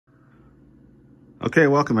Okay,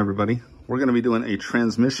 welcome everybody. We're going to be doing a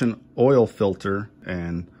transmission oil filter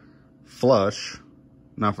and flush,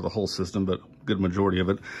 not for the whole system, but a good majority of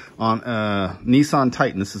it, on a Nissan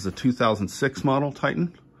Titan. This is a 2006 model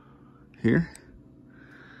Titan here.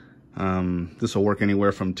 This will work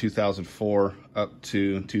anywhere from 2004 up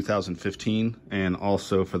to 2015, and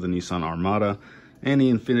also for the Nissan Armada and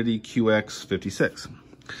the Infiniti QX56.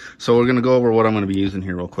 So we're going to go over what I'm going to be using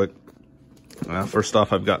here real quick. First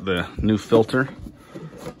off, I've got the new filter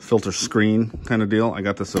screen kind of deal. I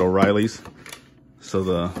got this at O'Reilly's.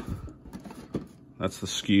 So that's the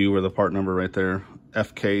SKU or the part number right there,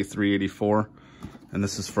 FK384. And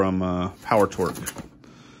this is from Power Torque.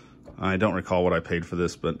 I don't recall what I paid for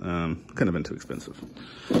this, but couldn't have been too expensive.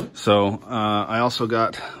 So I also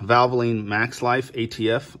got Valvoline Max Life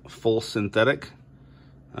ATF Full Synthetic.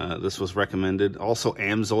 This was recommended. Also,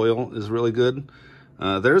 AMSOIL is really good.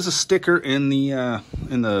 There's a sticker in the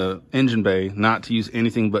engine bay not to use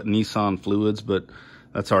anything but Nissan fluids, but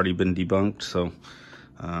that's already been debunked. So,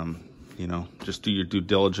 you know, just do your due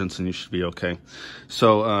diligence and you should be okay.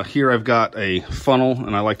 So here I've got a funnel,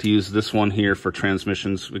 and I like to use this one here for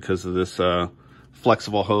transmissions because of this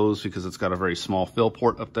flexible hose, because it's got a very small fill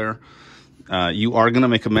port up there. You are going to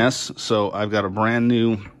make a mess, so I've got a brand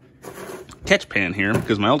new catch pan here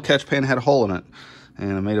because my old catch pan had a hole in it.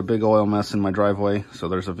 And I made a big oil mess in my driveway. So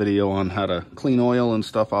there's a video on how to clean oil and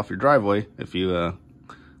stuff off your driveway if you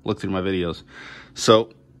look through my videos. So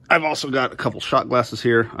I've also got a couple shot glasses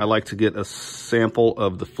here. I like to get a sample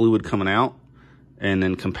of the fluid coming out and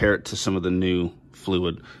then compare it to some of the new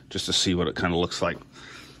fluid just to see what it kind of looks like.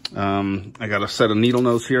 I got a set of needle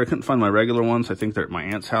nose here. I couldn't find my regular ones. I think they're at my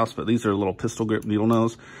aunt's house, but these are a little pistol grip needle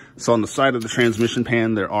nose. So on the side of the transmission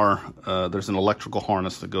pan, there's an electrical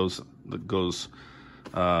harness that goes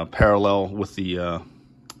parallel with the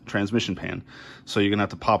transmission pan. So you're gonna have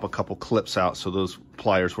to pop a couple clips out, so those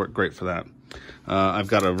pliers work great for that. I've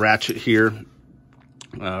got a ratchet here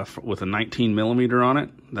with a 19 millimeter on it.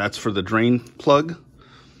 That's for the drain plug.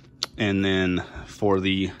 And then for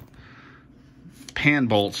the pan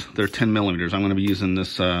bolts, they're 10 millimeters. I'm gonna be using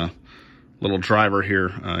this little driver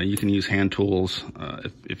here. You can use hand tools.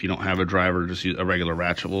 If you don't have a driver, just use a regular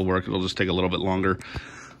ratchet will work. It'll just take a little bit longer.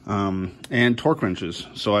 And torque wrenches.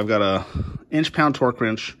 So I've got a inch-pound torque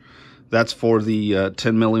wrench. That's for the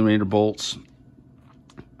 10 millimeter bolts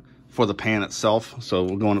for the pan itself. So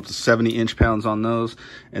we're going up to 70 inch-pounds on those,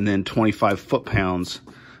 and then 25 foot-pounds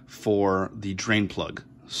for the drain plug.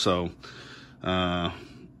 So I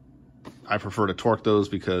prefer to torque those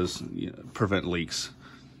because prevent leaks.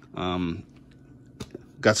 Got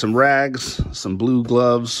some rags, some blue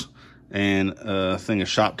gloves, and a thing of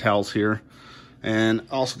shop towels here. And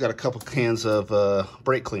also got a couple cans of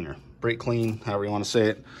brake cleaner. Brake clean, however you want to say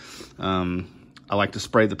it. I like to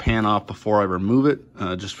spray the pan off before I remove it,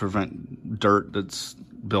 just to prevent dirt that's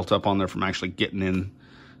built up on there from actually getting in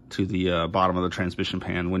to the bottom of the transmission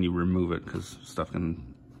pan when you remove it, because stuff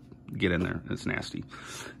can get in there. It's nasty.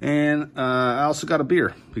 And I also got a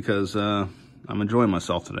beer because I'm enjoying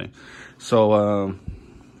myself today. So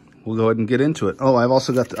we'll go ahead and get into it. Oh, I've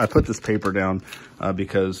also got, I put this paper down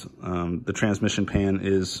because the transmission pan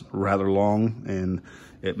is rather long, and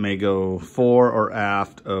it may go fore or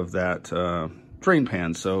aft of that drain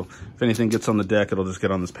pan. So if anything gets on the deck, it'll just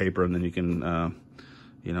get on this paper, and then you can,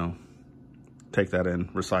 you know, take that in,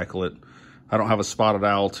 recycle it. I don't have a spotted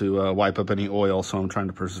owl to wipe up any oil, so I'm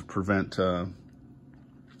trying to prevent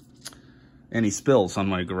any spills on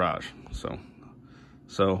my garage. So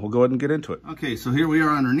we'll go ahead and get into it. Okay, so here we are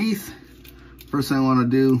underneath. First thing I want to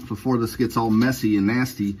do before this gets all messy and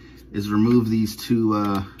nasty is remove these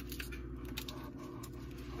two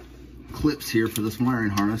clips here for this wiring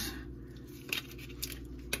harness.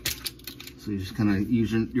 So you just kind of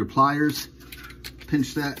use your pliers,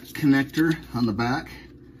 pinch that connector on the back,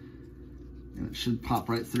 and it should pop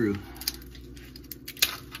right through.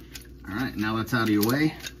 All right, now that's out of your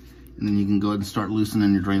way, and then you can go ahead and start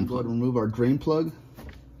loosening your drain plug. Go ahead and remove our drain plug.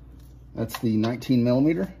 That's the 19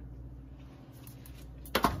 millimeter.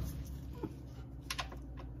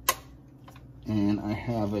 And I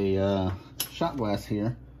have a shot glass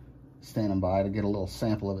here standing by to get a little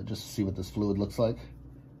sample of it just to see what this fluid looks like.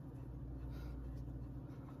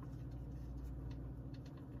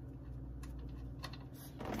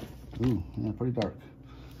 Ooh, yeah, pretty dark.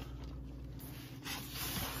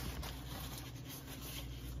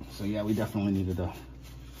 So yeah, we definitely needed a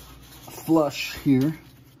flush here.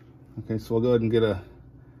 Okay, so we'll go ahead and get a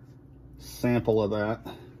sample of that.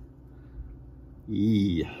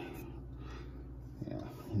 Yeah,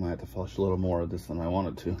 I might have to flush a little more of this than I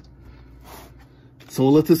wanted to. So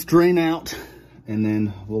we'll let this drain out, and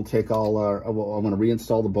then we'll take all our, I'm going to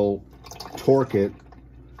reinstall the bolt, torque it,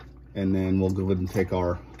 and then we'll go ahead and take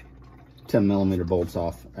our 10mm bolts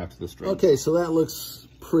off after the string. Okay, so that looks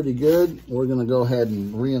pretty good. We're going to go ahead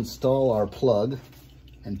and reinstall our plug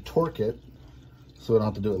and torque it so we don't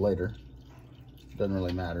have to do it later. Doesn't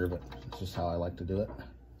really matter, but it's just how I like to do it.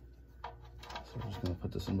 So we're just going to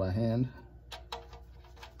put this in by hand.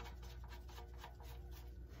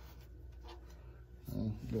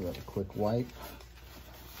 Give that a quick wipe.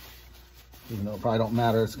 Even though it probably don't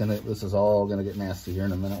matter, this is all gonna get nasty here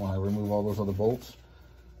in a minute when I remove all those other bolts.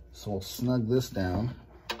 So we'll snug this down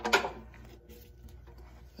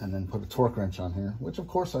and then put a torque wrench on here, which of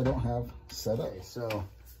course I don't have set up. Okay, so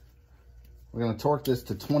we're gonna torque this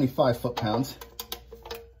to 25 foot-pounds.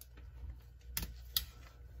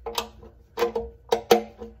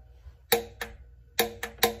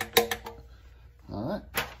 All right,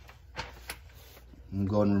 and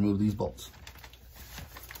go ahead and remove these bolts.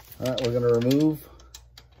 All right, we're gonna remove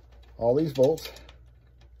all these bolts.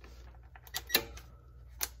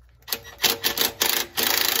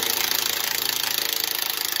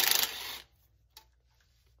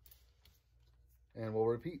 And we'll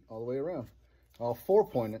repeat all the way around. I'll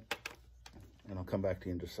 4-point it, and I'll come back to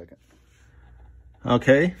you in just a second.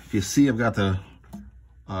 Okay, if you see, I've got the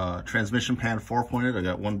transmission pan 4-pointed. I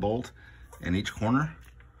got 1 bolt in each corner.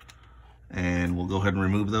 And we'll go ahead and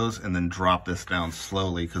remove those and then drop this down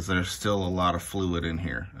slowly because there's still a lot of fluid in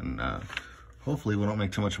here. And hopefully we don't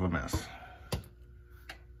make too much of a mess.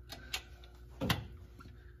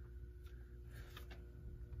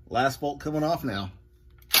 Last bolt coming off now.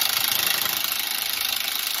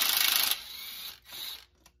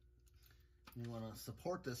 You want to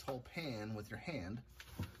support this whole pan with your hand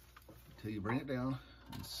until you bring it down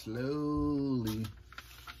and slowly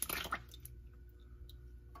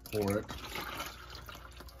pour it.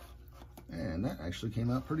 And that actually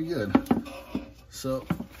came out pretty good. So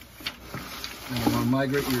I'm gonna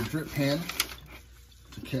migrate your drip pan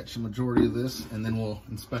to catch the majority of this, and then we'll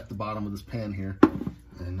inspect the bottom of this pan here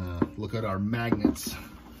and look at our magnets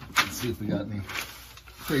and see if we got any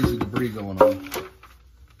crazy debris going on.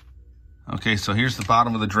 Okay, so here's the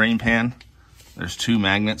bottom of the drain pan. There's 2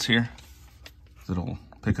 magnets here that'll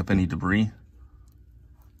pick up any debris.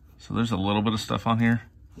 So there's a little bit of stuff on here,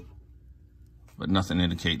 but nothing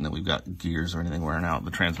indicating that we've got gears or anything wearing out.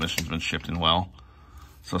 The transmission's been shipped in well.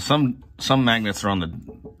 So some magnets are on the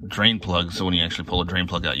drain plug, so when you actually pull a drain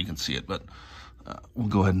plug out, you can see it. But we'll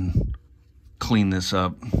go ahead and clean this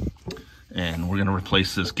up, and we're gonna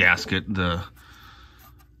replace this gasket. The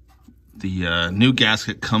new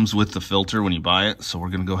gasket comes with the filter when you buy it, so we're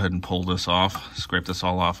gonna go ahead and pull this off, scrape this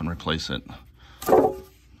all off and replace it.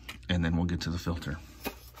 And then we'll get to the filter.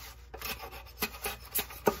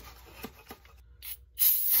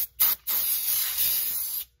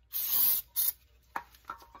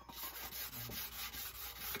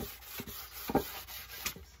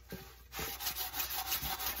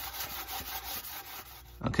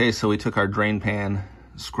 Okay, so we took our drain pan,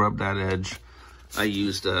 scrubbed that edge. I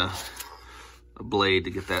used a blade to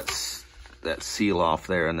get that seal off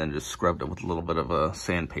there, and then just scrubbed it with a little bit of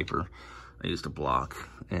sandpaper. I used a block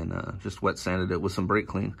and just wet sanded it with some brake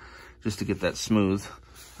clean just to get that smooth.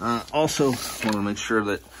 Also want to make sure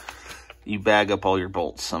that you bag up all your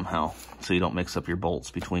bolts somehow so you don't mix up your bolts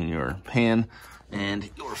between your pan and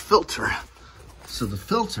your filter. So the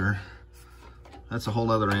filter, that's a whole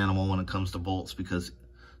other animal when it comes to bolts, because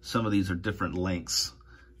some of these are different lengths,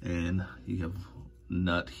 and you have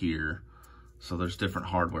nut here. So there's different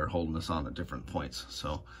hardware holding this on at different points.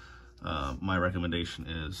 So my recommendation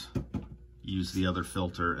is use the other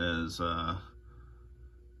filter as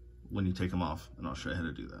when you take them off, and I'll show you how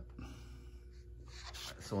to do that.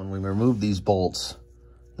 So when we remove these bolts,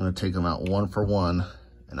 I'm gonna take them out one for one,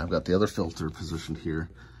 and I've got the other filter positioned here,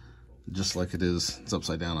 just like it is. It's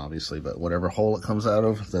upside down, obviously, but whatever hole it comes out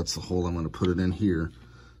of, that's the hole I'm gonna put it in here.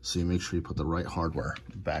 So you make sure you put the right hardware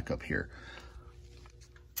back up here.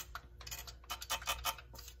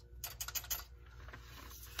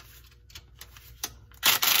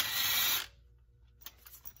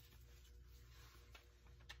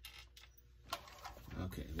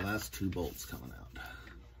 Okay, last 2 bolts coming out.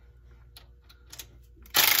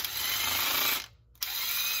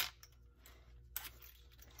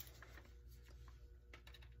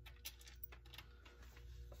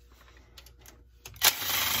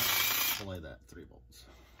 Delay that 3 bolts.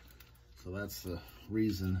 So that's the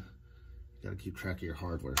reason you got to keep track of your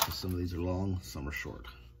hardware, because some of these are long, some are short.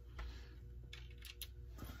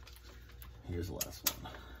 Here's the last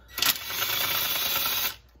one.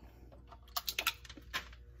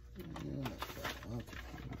 Okay,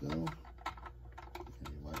 here we go.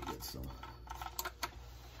 get some.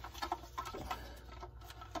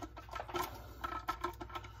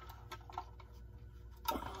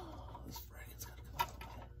 This bracket's got to come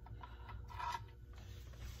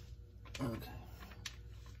out. Okay.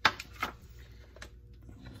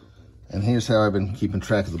 And here's how I've been keeping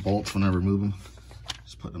track of the bolts when I remove them.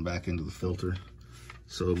 Just putting them back into the filter.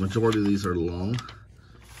 So majority of these are long.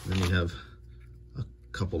 Then you have a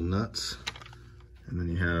couple nuts, and then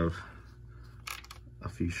you have a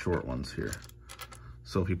few short ones here.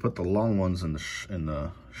 So if you put the long ones in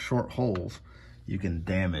the short holes, you can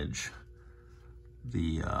damage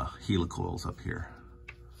the helicoils up here,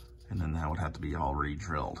 and then that would have to be all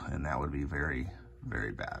re-drilled, and that would be very,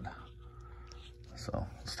 very bad. So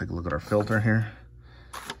let's take a look at our filter here.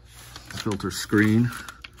 Filter screen.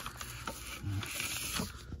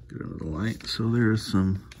 Get under the light. So there is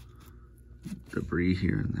some debris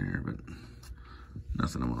here and there, but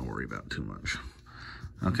nothing I want to worry about too much.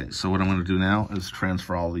 Okay, so what I'm going to do now is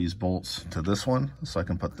transfer all these bolts to this one so I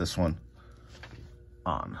can put this one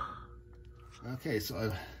on. Okay, so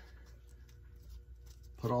I've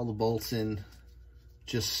put all the bolts in,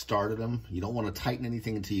 just started them. You don't want to tighten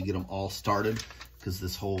anything until you get them all started, because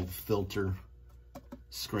this whole filter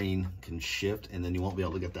screen can shift, and then you won't be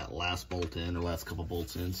able to get that last bolt in or last couple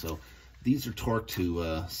bolts in. So these are torqued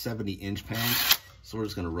to 70 inch-pounds. So we're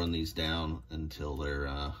just going to run these down until they're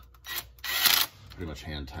pretty much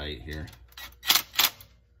hand tight here.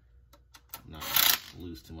 Not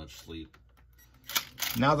lose too much sleep.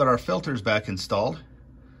 Now that our filter's back installed,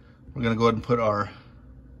 we're going to go ahead and put our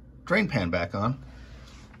drain pan back on.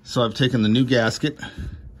 So I've taken the new gasket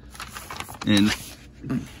and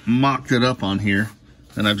mocked it up on here,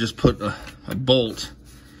 and I've just put a bolt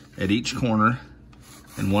at each corner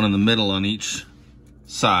and one in the middle on each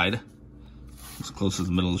side, as close to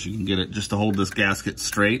the middle as you can get it, just to hold this gasket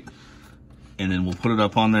straight. And then we'll put it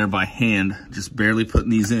up on there by hand, just barely putting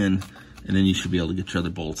these in, and then you should be able to get your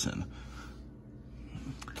other bolts in.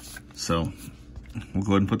 So we'll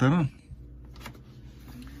go ahead and put that on.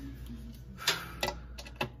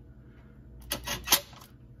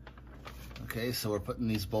 Okay, so we're putting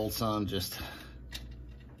these bolts on just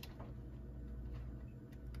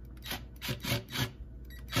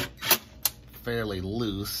fairly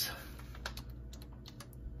loose,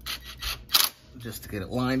 just to get it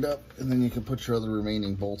lined up, and then you can put your other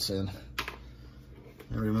remaining bolts in.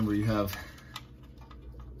 And remember, you have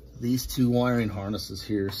these two wiring harnesses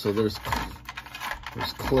here, so there's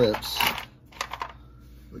clips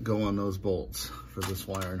that go on those bolts for this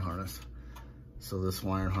wiring harness. So this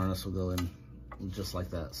wiring harness will go in just like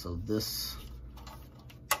that. So this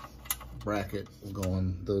bracket will go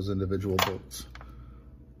on those individual bolts.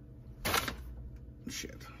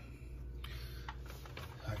 Shit.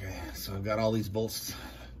 Okay, so I've got all these bolts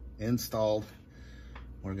installed.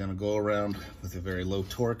 We're gonna go around with a very low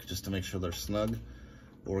torque just to make sure they're snug.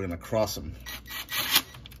 But we're gonna cross them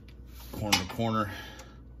corner to corner.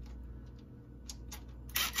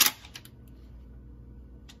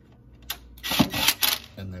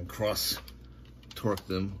 And then cross torque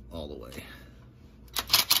them all the way.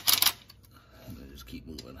 And then just keep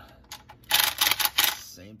moving.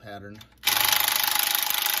 Same pattern.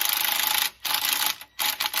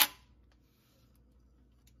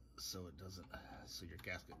 So it doesn't, so your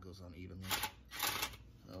gasket goes on evenly.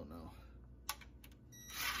 Oh no.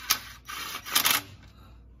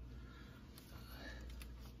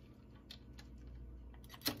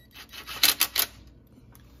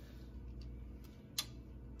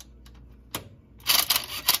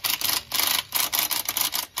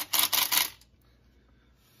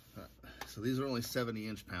 So these are only 70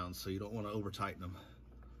 inch-pounds, so you don't want to over tighten them.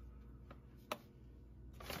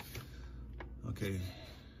 Okay.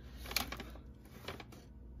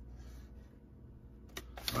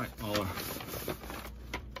 All right,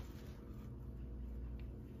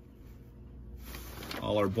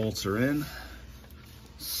 all our bolts are in,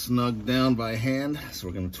 snugged down by hand. So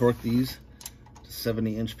we're going to torque these to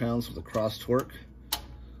 70 inch-pounds with a cross torque.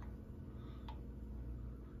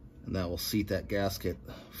 And that will seat that gasket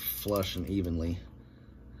flush and evenly.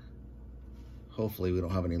 Hopefully we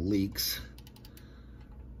don't have any leaks.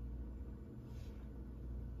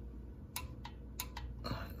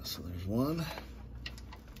 So there's one.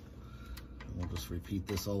 And we'll just repeat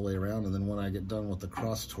this all the way around, and then when I get done with the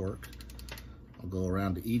cross torque, I'll go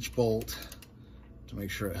around to each bolt to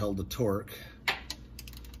make sure it held the torque.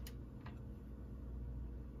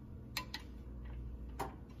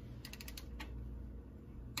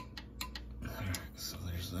 So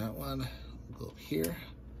there's that one. We'll go up here.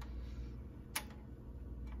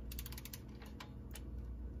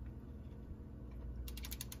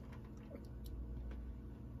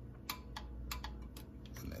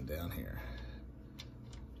 then down here.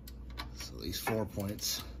 So these 4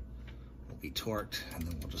 points will be torqued, and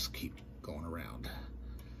then we'll just keep going around.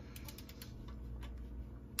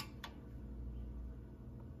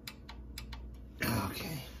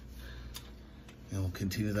 Okay. And we'll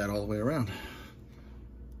continue that all the way around.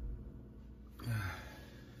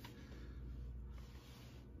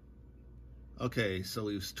 Okay, so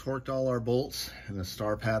we've torqued all our bolts in a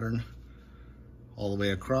star pattern all the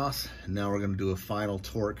way across, and now we're going to do a final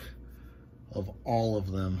torque of all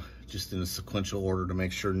of them just in a sequential order to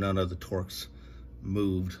make sure none of the torques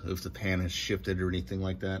moved. If the pan has shifted or anything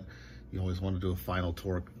like that, you always want to do a final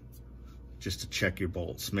torque just to check your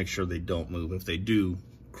bolts, make sure they don't move. If they do,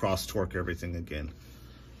 cross torque everything again.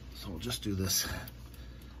 So we'll just do this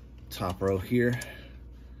top row here,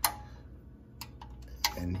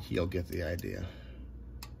 and you'll get the idea.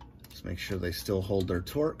 Just make sure they still hold their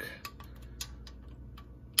torque.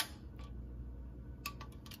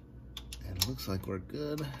 And it looks like we're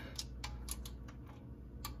good.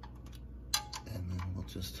 And then we'll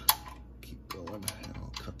just keep going, and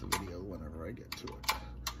I'll cut the video whenever I get to it.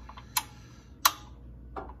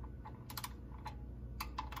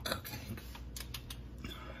 Okay.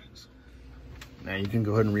 Now you can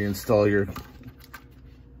go ahead and reinstall your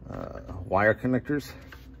wire connectors,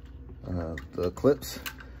 the clips.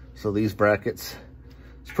 So these brackets,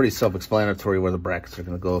 it's pretty self-explanatory where the brackets are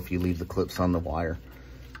going to go if you leave the clips on the wire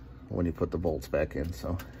when you put the bolts back in.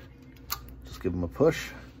 So just give them a push,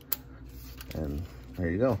 and there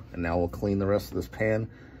you go. And now we'll clean the rest of this pan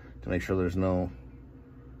to make sure there's no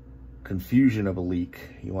confusion of a leak.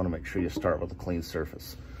 You want to make sure you start with a clean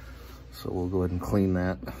surface. So we'll go ahead and clean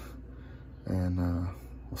that, and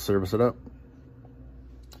we'll service it up.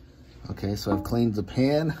 Okay, so I've cleaned the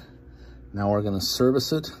pan. Now we're gonna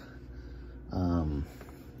service it.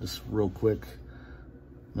 Just real quick,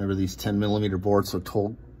 remember these 10mm bolts, so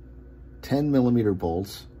 10mm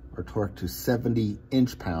bolts are torqued to 70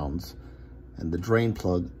 inch-pounds, and the drain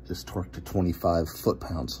plug is torqued to 25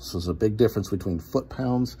 foot-pounds. So there's a big difference between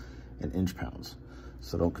foot-pounds and inch-pounds.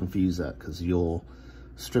 So don't confuse that, because you'll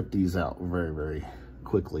strip these out very, very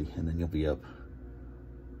quickly, and then you'll be up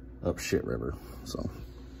shit river. So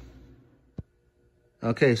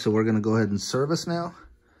okay, so we're gonna go ahead and service now.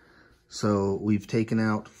 So we've taken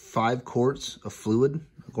out 5 quarts of fluid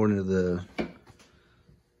according to the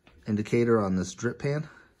indicator on this drip pan.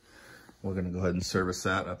 We're gonna go ahead and service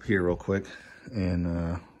that up here real quick,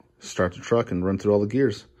 and start the truck and run through all the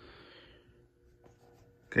gears.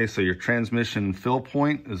 Okay, so your transmission fill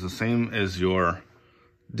point is the same as your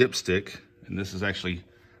dipstick, and this is actually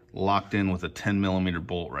locked in with a 10mm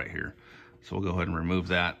bolt right here. So we'll go ahead and remove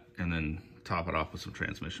that and then top it off with some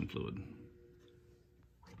transmission fluid.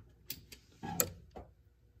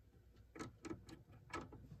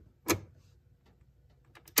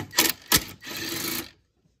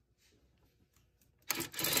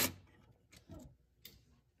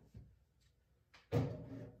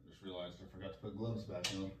 Just realized I forgot to put gloves back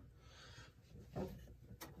on.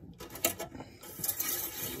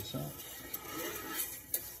 This out.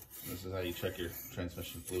 This is how you check your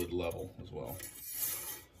transmission fluid level as well.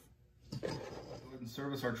 Go ahead and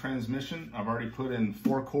service our transmission. I've already put in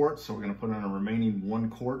 4 quarts, so we're going to put in a remaining 1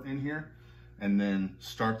 quart in here, and then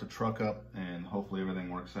start the truck up, and hopefully everything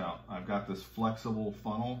works out. I've got this flexible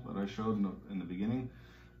funnel that I showed in the beginning.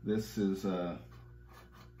 This is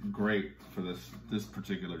great for this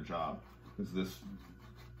particular job, because this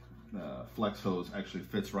flex hose actually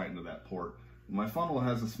fits right into that port. My funnel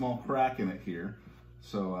has a small crack in it here,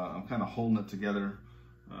 so I'm kind of holding it together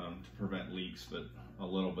to prevent leaks, but a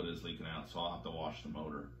little bit is leaking out, so I'll have to wash the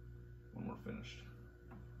motor when we're finished.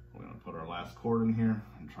 We're going to put our last quart in here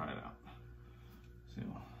and try it out. So,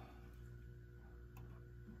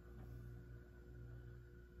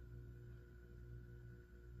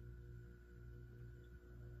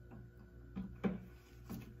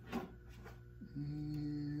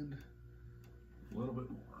 and a little bit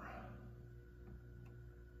more.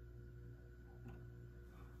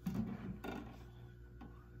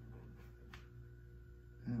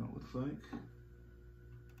 And it looks like,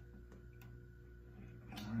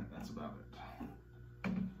 all right, that's about it.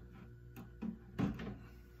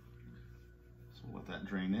 So we'll let that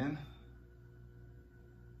drain in.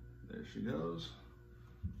 There she goes.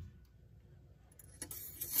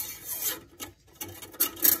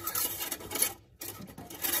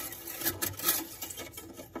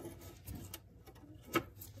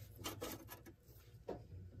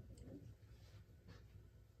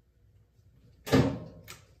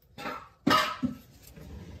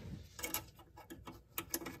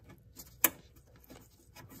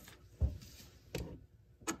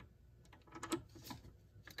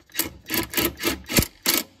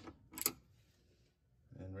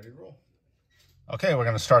 Okay, we're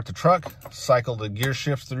gonna start the truck, cycle the gear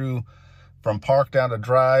shift through from park down to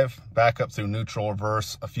drive, back up through neutral,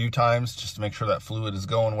 reverse a few times just to make sure that fluid is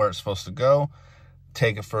going where it's supposed to go.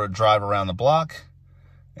 Take it for a drive around the block,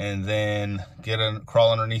 and then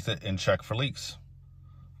crawl underneath it and check for leaks.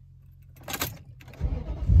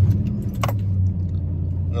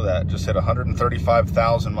 Look at that, just hit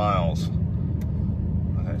 135,000 miles.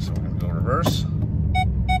 Okay, so we're gonna go reverse.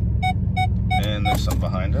 And there's some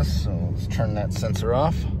behind us, so let's turn that sensor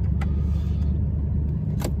off.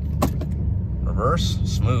 Reverse,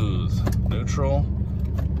 smooth. Neutral,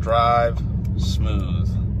 drive,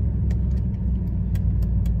 smooth.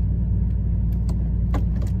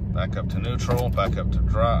 Back up to neutral, back up to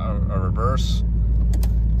drive, reverse.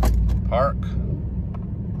 Park.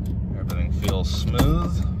 Everything feels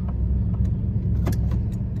smooth.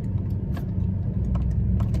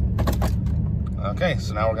 Okay,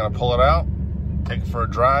 so now we're gonna pull it out, take it for a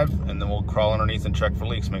drive, and then we'll crawl underneath and check for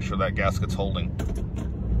leaks, make sure that gasket's holding.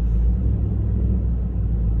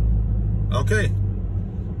 Okay,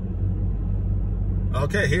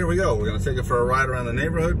 here we go. We're gonna take it for a ride around the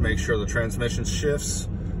neighborhood, make sure the transmission shifts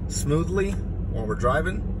smoothly while we're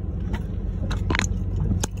driving.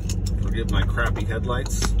 Forgive my crappy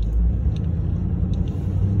headlights.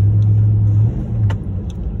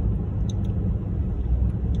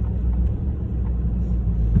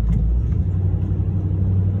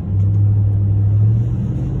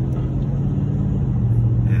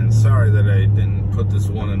 And sorry that I didn't put this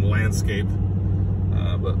one in landscape,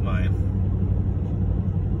 but my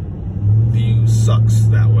view sucks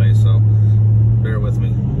that way, so bear with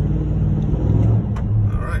me.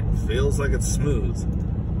 All right, feels like it's smooth.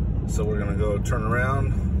 So we're gonna go turn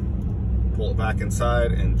around, pull it back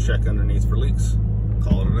inside, and check underneath for leaks.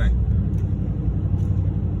 Call it a day.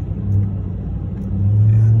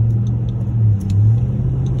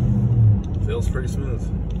 Yeah. Feels pretty smooth.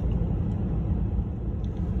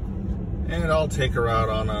 And I'll take her out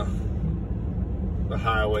on the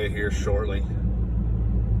highway here shortly.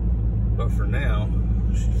 But for now,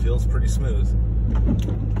 she feels pretty smooth.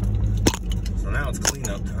 So now it's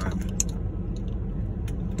cleanup time.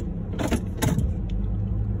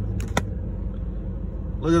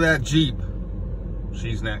 Look at that Jeep.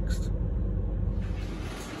 She's next.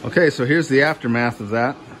 Okay, so here's the aftermath of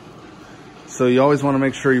that. So you always want to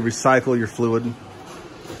make sure you recycle your fluid.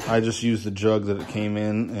 I just used the jug that it came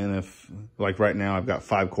in, and if, like right now, I've got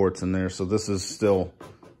 5 quarts in there, so this is still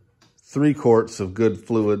 3 quarts of good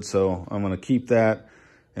fluid, so I'm gonna keep that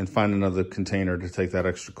and find another container to take that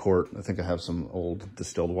extra quart. I think I have some old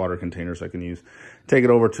distilled water containers I can use. Take it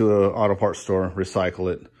over to an auto parts store,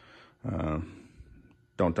 recycle it.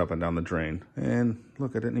 Don't dump it down the drain. And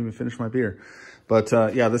look, I didn't even finish my beer. But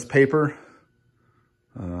yeah, this paper,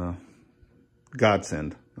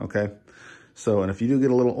 godsend, okay? So, and if you do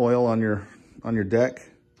get a little oil on your deck,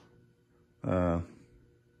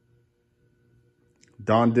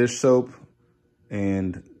 Dawn dish soap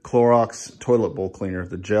and Clorox toilet bowl cleaner,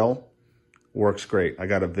 the gel, works great. I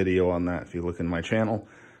got a video on that. If you look in my channel,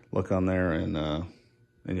 look on there, and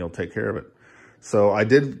you'll take care of it. So I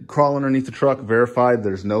did crawl underneath the truck, verified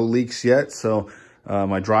there's no leaks yet. So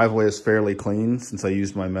my driveway is fairly clean since I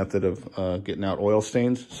used my method of getting out oil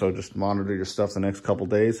stains. So just monitor your stuff the next couple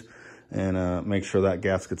days and make sure that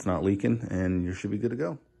gasket's not leaking, and you should be good to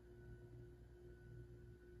go.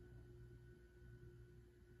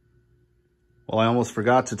 Well, I almost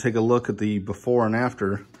forgot to take a look at the before and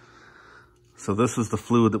after. So this is the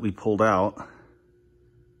fluid that we pulled out,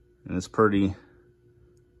 and it's pretty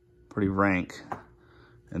rank.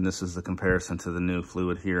 And this is the comparison to the new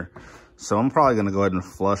fluid here. So I'm probably gonna go ahead and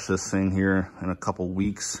flush this thing here in a couple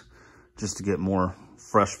weeks just to get more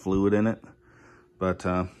fresh fluid in it. But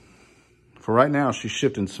for right now, she's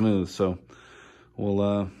shifting smooth, so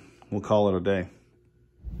we'll call it a day.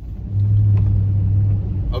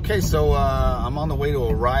 Okay, so I'm on the way to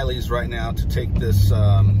O'Reilly's right now to take this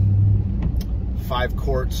 5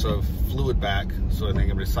 quarts of fluid back so I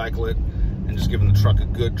can recycle it and just giving the truck a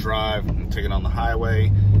good drive and take it on the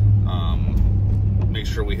highway. Make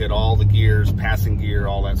sure we hit all the gears, passing gear,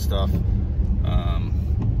 all that stuff.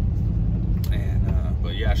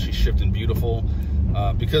 But yeah, she's shifting beautiful.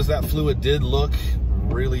 Because that fluid did look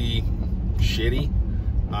really shitty,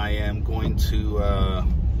 I am going to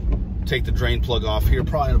take the drain plug off here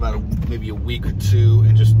probably in about maybe a week or 2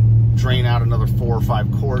 and just drain out another 4 or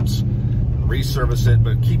 5 quarts, resurface it,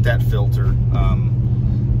 but keep that filter.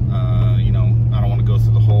 You know, I don't want to go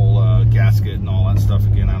through the whole gasket and all that stuff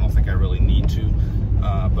again. I don't think I really need to,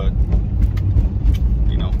 but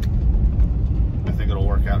you know, I think it'll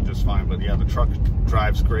work out just fine. But yeah, the truck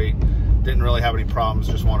drives great. Didn't really have any problems.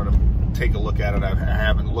 Just wanted to take a look at it. I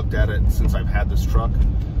haven't looked at it since I've had this truck.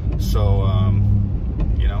 So,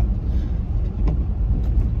 you know,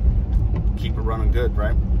 keep it running good,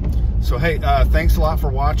 right? So, hey, thanks a lot for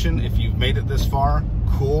watching. If you've made it this far,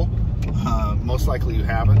 cool. Most likely you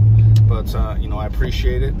haven't, but, you know, I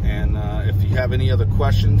appreciate it. And if you have any other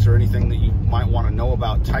questions or anything that you might want to know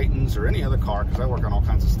about Titans or any other car, because I work on all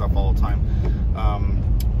kinds of stuff all the time,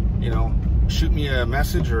 you know, shoot me a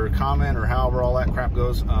message or a comment or however all that crap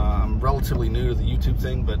goes. I'm relatively new to the YouTube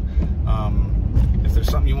thing, but if there's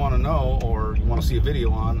something you want to know or you want to see a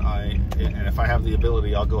video on, and if I have the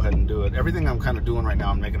ability, I'll go ahead and do it. Everything I'm kind of doing right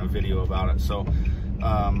now, I'm making a video about it. So,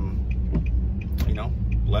 you know,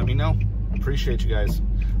 let me know. Appreciate you guys.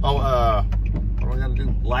 Oh, what do I gotta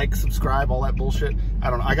do? Like, subscribe, all that bullshit. I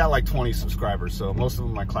don't know. I got like 20 subscribers, so most of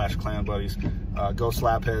them my Clash Clan buddies. Go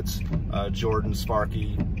Slapheads, Jordan,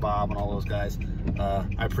 Sparky, Bob, and all those guys.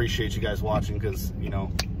 I appreciate you guys watching, because, you know,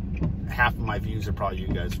 half of my views are probably you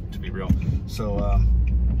guys, to be real. So,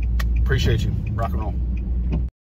 appreciate you. Rock and roll.